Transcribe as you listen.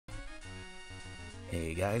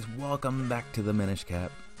Hey guys, welcome back to the Minish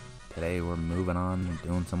Cap. Today we're moving on and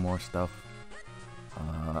doing some more stuff.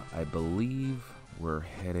 I believe we're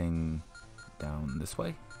heading down this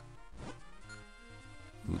way.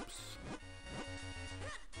 Oops.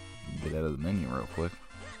 Get out of the menu real quick.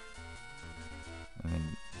 And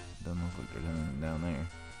it doesn't look like there's anything down there.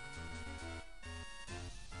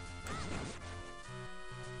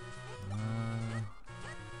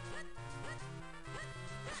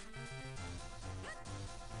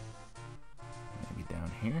 Maybe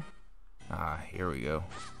down here? Ah, here we go.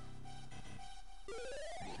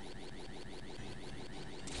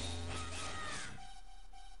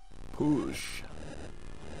 Push.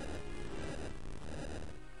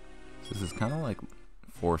 This is kind of like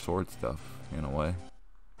Four Sword stuff in a way,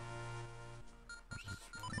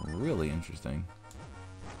 which is really interesting.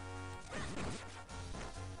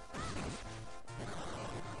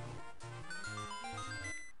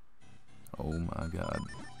 Oh my god.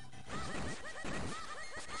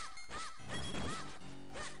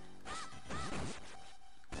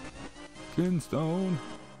 Kinstone.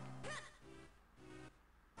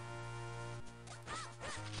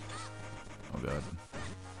 Oh god.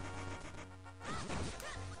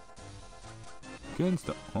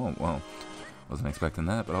 Kinstone. Oh wow. Wasn't expecting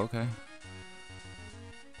that, but okay.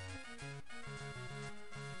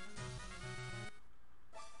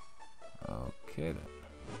 Okay then.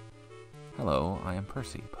 Hello, I am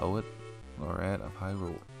Percy, poet, laureate of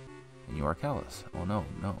Hyrule. And you are Kalas. Oh no,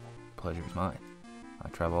 no. Pleasure is mine. I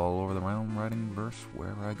travel all over the realm writing verse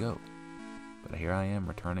wherever I go. But here I am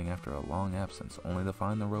returning after a long absence, only to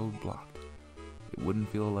find the road blocked. It wouldn't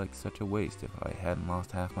feel like such a waste if I hadn't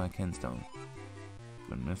lost half my kinstone.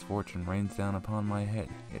 When misfortune rains down upon my head,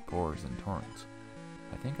 it pours in torrents.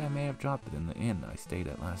 I think I may have dropped it in the inn I stayed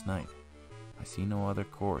at last night. I see no other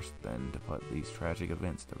course than to put these tragic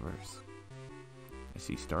events to verse. I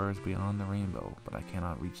see stars beyond the rainbow, but I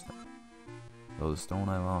cannot reach them. Though the stone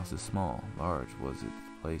I lost is small, large was its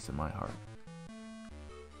place in my heart.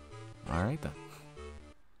 Alright then.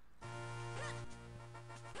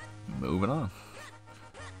 Moving on.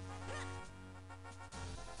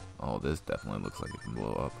 Oh, this definitely looks like it can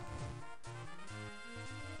blow up.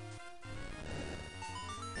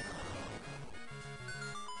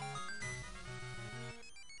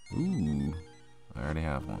 Ooh, I already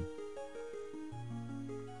have one.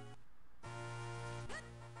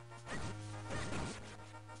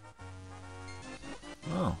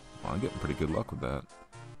 Oh, well, I'm getting pretty good luck with that.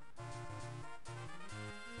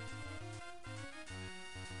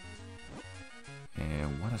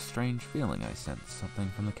 And what a strange feeling I sensed something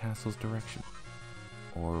from the castle's direction.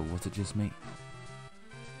 Or was it just me?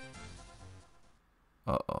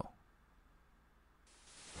 Uh-oh.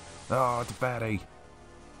 Oh, it's Fatty!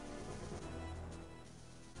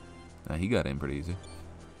 Now, he got in pretty easy.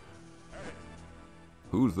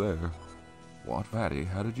 Who's there? What, Fatty?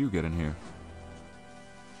 How did you get in here?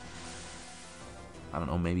 I don't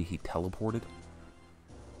know, maybe he teleported?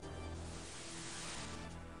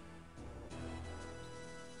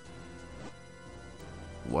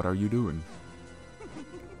 What are you doing?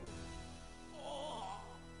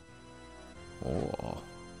 Oh.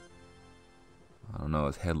 I don't know,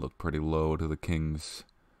 his head looked pretty low to the king's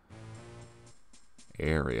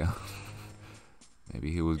area.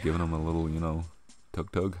 Maybe he was giving him a little, you know,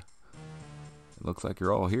 tug-tug. It looks like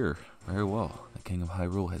you're all here. Very well. The King of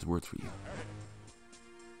Hyrule has words for you.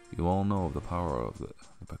 You all know of the power of the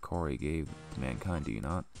Bakori gave to mankind, do you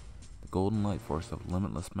not? The golden light force of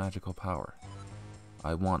limitless magical power.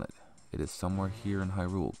 I want it. It is somewhere here in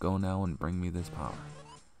Hyrule. Go now and bring me this power.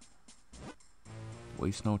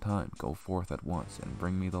 Waste no time. Go forth at once and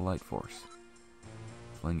bring me the light force.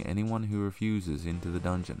 Fling anyone who refuses into the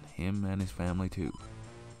dungeon, him and his family too.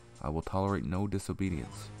 I will tolerate no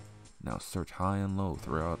disobedience. Now search high and low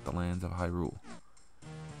throughout the lands of Hyrule.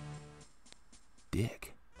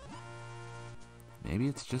 Dick. Maybe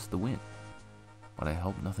it's just the wind, but I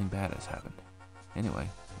hope nothing bad has happened. Anyway,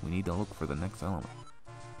 we need to look for the next element.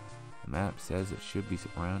 The map says it should be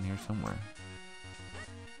around here somewhere.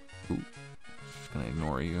 Ooh, just gonna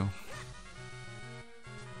ignore you.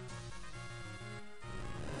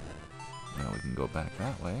 Now we can go back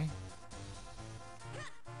that way.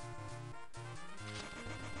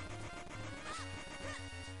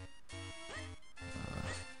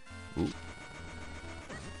 Ooh.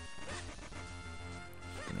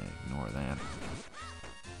 Ignore that.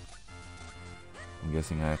 I'm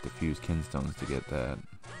guessing I have to fuse kinstones to get that.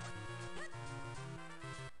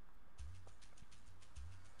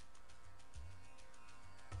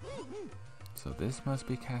 So this must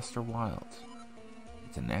be Castor Wilds.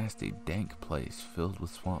 It's a nasty, dank place filled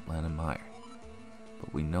with swampland and mire.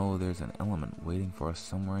 But we know there's an element waiting for us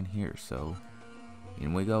somewhere in here, so...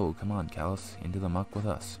 in we go. Come on, Kalas. Into the muck with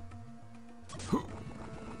us. I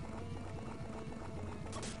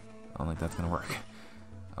don't think that's gonna work.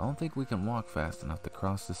 I don't think we can walk fast enough to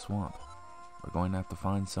cross this swamp. We're going to have to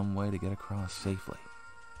find some way to get across safely.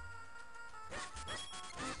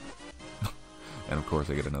 And of course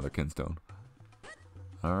I get another kinstone.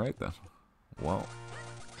 Alright then. Well.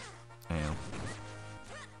 Damn.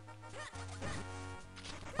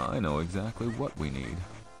 I know exactly what we need.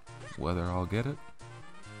 Whether I'll get it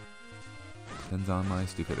depends on my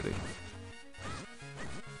stupidity.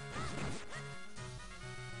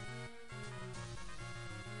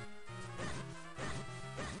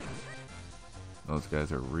 Those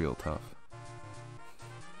guys are real tough.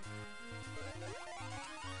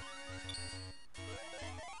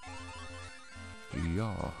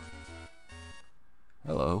 Yeah.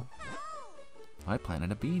 Hello. I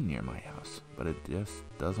planted a bean near my house, but it just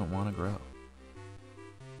doesn't want to grow.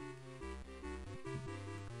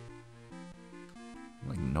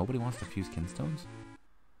 Like, nobody wants to fuse kinstones?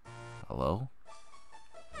 Hello?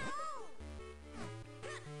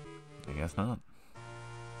 I guess not.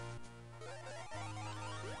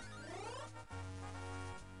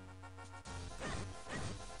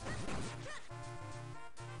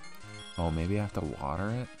 Oh, maybe I have to water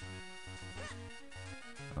it?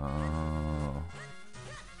 Oh.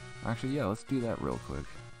 Actually, yeah, let's do that real quick.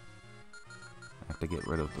 I have to get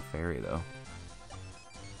rid of the fairy, though.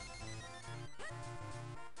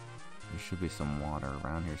 There should be some water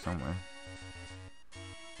around here somewhere.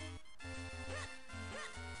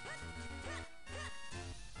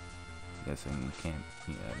 Guessing can't.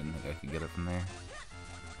 Yeah, I didn't think I could get it from there.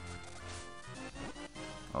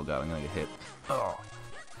 Oh god, I'm gonna get hit. Oh!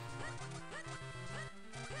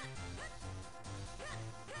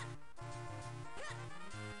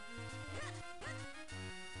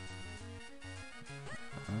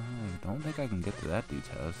 I don't think I can get to that dude's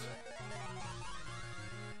house.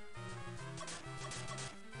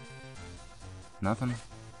 Nothing?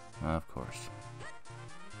 Of course.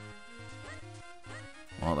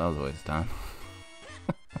 Well, that was a waste of time.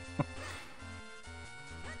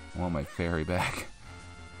 I want my fairy back.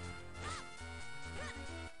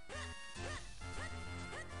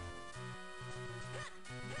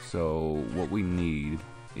 So, what we need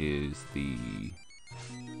is the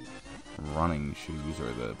running shoes,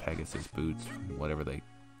 or the Pegasus boots, whatever they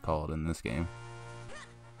call it in this game.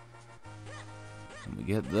 And we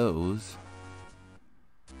get those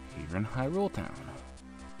here in Hyrule Town.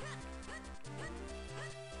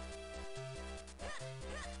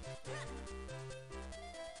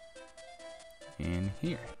 In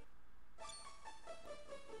here.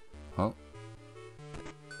 Oh.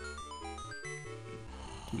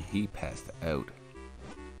 Dude, he passed out.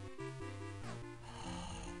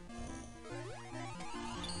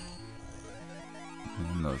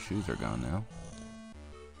 And those shoes are gone now.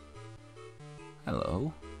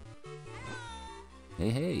 Hello.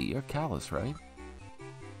 Hey, you're Kalas, right?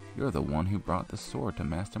 You're the one who brought the sword to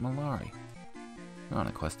Master Malari. You're on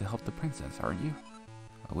a quest to help the princess, aren't you?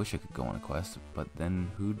 I wish I could go on a quest, but then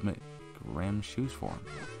who'd make Ram's shoes for him?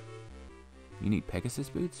 You need Pegasus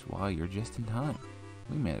boots? Well, you're just in time.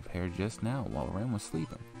 We made a pair just now while Ram was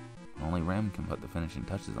sleeping. Only Ram can put the finishing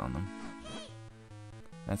touches on them.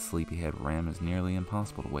 That sleepyhead Ram is nearly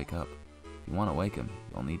impossible to wake up. If you want to wake him,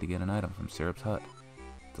 you'll need to get an item from Syrup's hut.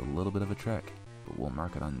 It's a little bit of a trek, but we'll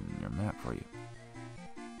mark it on your map for you.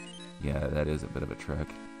 Yeah, that is a bit of a trek.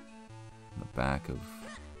 In the back of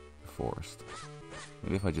the forest.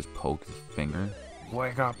 Maybe if I just poke his finger.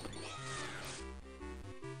 Wake up!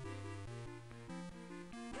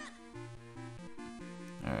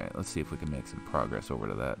 Alright, let's see if we can make some progress over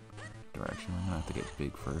to that direction. I'm gonna have to get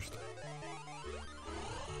big first.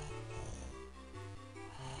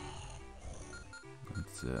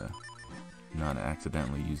 Let's not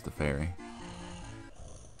accidentally use the fairy.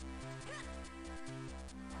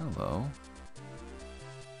 Hello.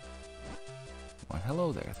 Why,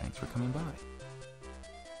 hello there. Thanks for coming by.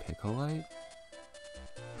 Pickleite?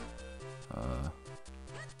 Well,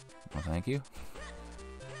 thank you.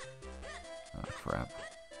 Oh, crap.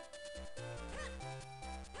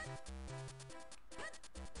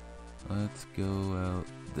 Let's go out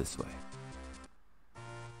this way.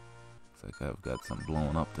 Looks like I've got some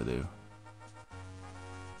blowing up to do.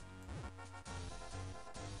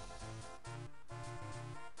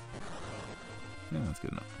 Yeah, that's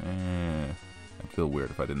good enough. I'd feel weird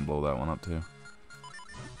if I didn't blow that one up too.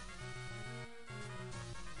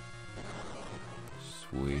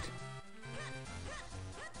 Sweet.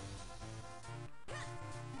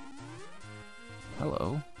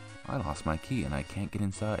 Hello. I lost my key and I can't get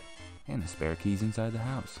inside. And the spare key's inside the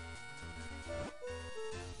house.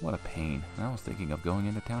 What a pain. And I was thinking of going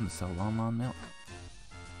into town to sell Lon Lon milk.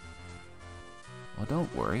 Well,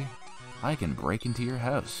 don't worry. I can break into your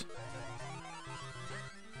house.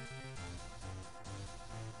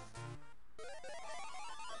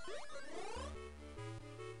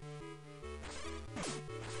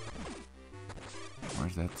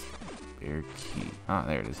 Where's that spare key? Ah,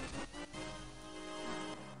 there it is.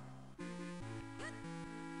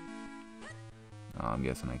 Oh, I'm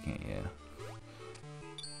guessing I can't, yeah.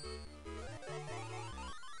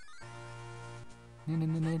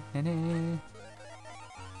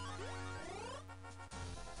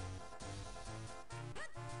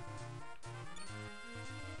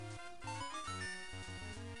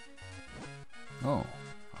 Oh,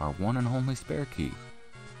 our one and only spare key.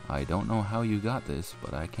 I don't know how you got this,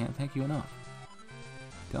 but I can't thank you enough.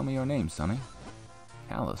 Tell me your name, Sonny.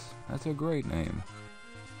 Kalas, that's a great name.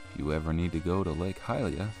 If you ever need to go to Lake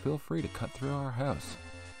Hylia, feel free to cut through our house.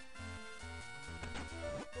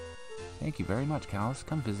 Thank you very much, Kalas.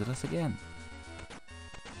 Come visit us again.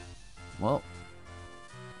 Well,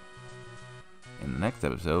 in the next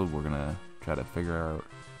episode, we're gonna try to figure our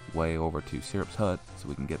way over to Syrup's hut so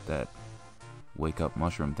we can get that wake up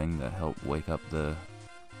mushroom thing that helped wake up the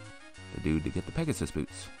dude to get the Pegasus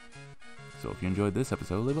boots. So if you enjoyed this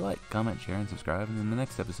episode, leave a like, comment, share, and subscribe. And in the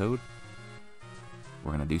next episode,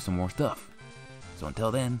 we're gonna do some more stuff. So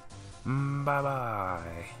until then, bye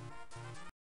bye.